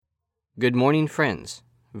Good Morning Friends,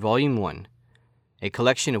 Volume 1, a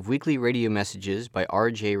collection of weekly radio messages by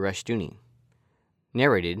R.J. Rushdoony.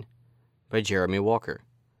 Narrated by Jeremy Walker.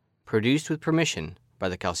 Produced with permission by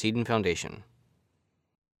the Chalcedon Foundation.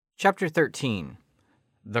 Chapter 13,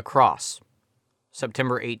 The Cross,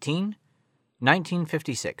 September 18,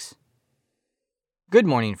 1956. Good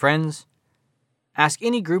morning, friends. Ask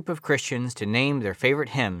any group of Christians to name their favorite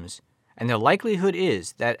hymns, and the likelihood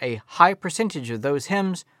is that a high percentage of those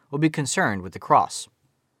hymns will be concerned with the cross.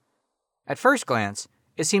 At first glance,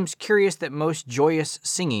 it seems curious that most joyous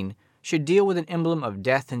singing should deal with an emblem of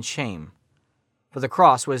death and shame. For the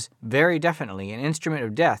cross was very definitely an instrument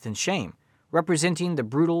of death and shame, representing the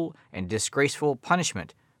brutal and disgraceful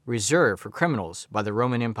punishment reserved for criminals by the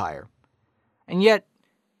Roman Empire. And yet,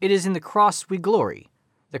 it is in the cross we glory,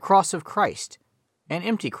 the cross of Christ, an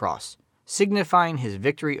empty cross, signifying his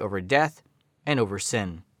victory over death and over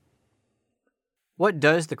sin. What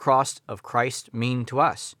does the cross of Christ mean to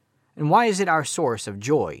us, and why is it our source of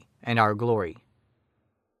joy and our glory?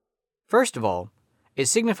 First of all, it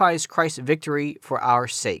signifies Christ's victory for our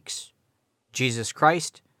sakes. Jesus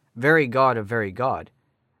Christ, very God of very God,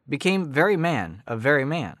 became very man of very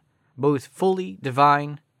man, both fully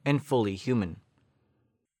divine and fully human.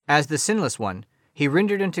 As the sinless one, he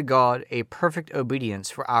rendered unto God a perfect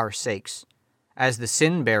obedience for our sakes. As the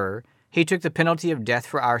sin-bearer, he took the penalty of death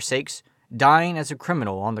for our sakes, dying as a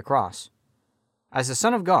criminal on the cross. As the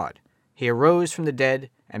Son of God, he arose from the dead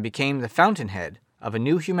and became the fountainhead of a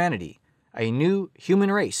new humanity, a new human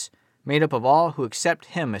race made up of all who accept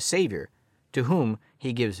him as Savior, to whom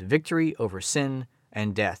he gives victory over sin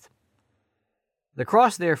and death. The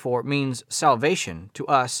cross, therefore, means salvation to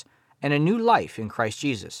us and a new life in Christ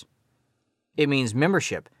Jesus. It means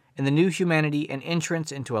membership in the new humanity and entrance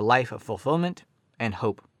into a life of fulfillment and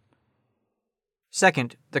hope.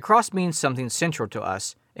 Second, the cross means something central to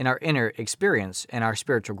us in our inner experience and our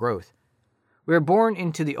spiritual growth. We are born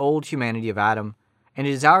into the old humanity of Adam, and it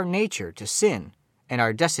is our nature to sin and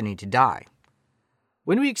our destiny to die.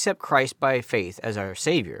 When we accept Christ by faith as our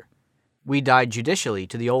Savior, we die judicially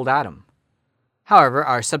to the old Adam. However,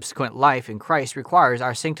 our subsequent life in Christ requires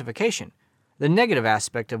our sanctification, the negative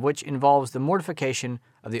aspect of which involves the mortification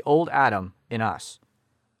of the old Adam in us.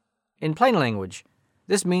 In plain language,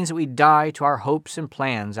 this means that we die to our hopes and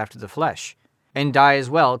plans after the flesh, and die as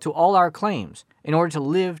well to all our claims in order to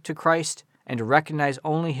live to Christ and to recognize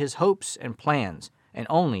only his hopes and plans and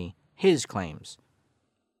only his claims.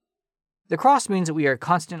 The cross means that we are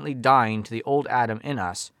constantly dying to the old Adam in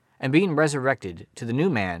us and being resurrected to the new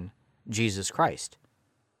man, Jesus Christ.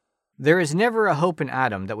 There is never a hope in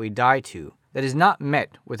Adam that we die to that is not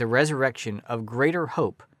met with a resurrection of greater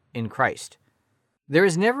hope in Christ. There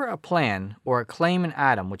is never a plan or a claim in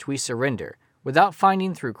Adam which we surrender without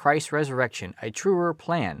finding through Christ's resurrection a truer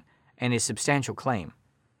plan and a substantial claim.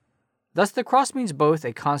 Thus the cross means both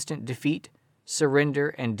a constant defeat,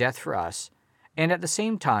 surrender, and death for us, and at the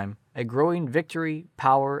same time a growing victory,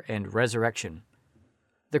 power, and resurrection.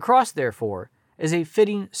 The cross, therefore, is a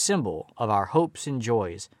fitting symbol of our hopes and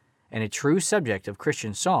joys, and a true subject of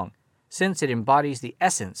Christian song, since it embodies the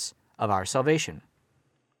essence of our salvation.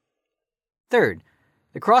 Third,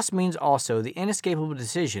 the cross means also the inescapable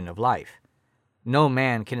decision of life. No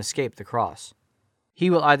man can escape the cross. He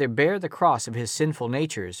will either bear the cross of his sinful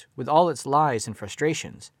natures with all its lies and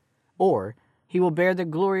frustrations, or he will bear the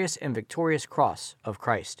glorious and victorious cross of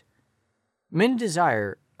Christ. Men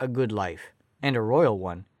desire a good life, and a royal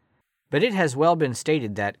one, but it has well been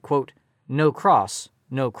stated that, quote, no cross,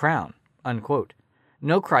 no crown, unquote.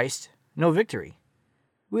 No Christ, no victory.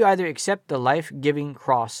 We either accept the life-giving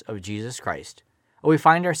cross of Jesus Christ, or we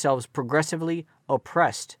find ourselves progressively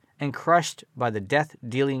oppressed and crushed by the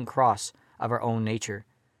death-dealing cross of our own nature.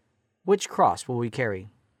 Which cross will we carry?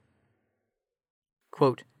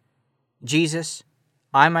 Quote, Jesus,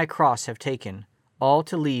 I my cross have taken, all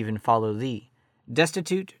to leave and follow thee.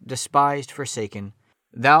 Destitute, despised, forsaken,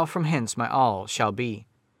 thou from hence my all shall be.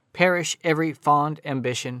 Perish every fond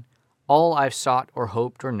ambition, all I've sought or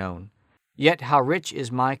hoped or known. Yet how rich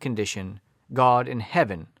is my condition, God and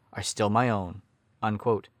heaven are still my own.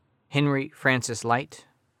 Unquote. Henry Francis Lyte,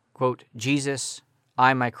 quote, Jesus,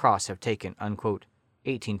 I my cross have taken, unquote,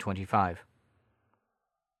 1825.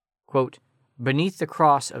 Quote, beneath the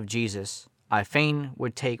cross of Jesus, I fain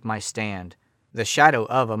would take my stand, the shadow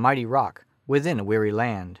of a mighty rock within a weary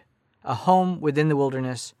land, a home within the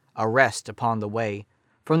wilderness, a rest upon the way,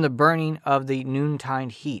 from the burning of the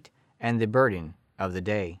noontide heat and the burden of the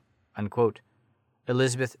day, unquote.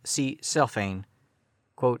 Elizabeth C. Selfane,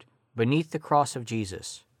 quote, beneath the cross of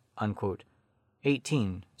Jesus, unquote,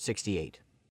 1868.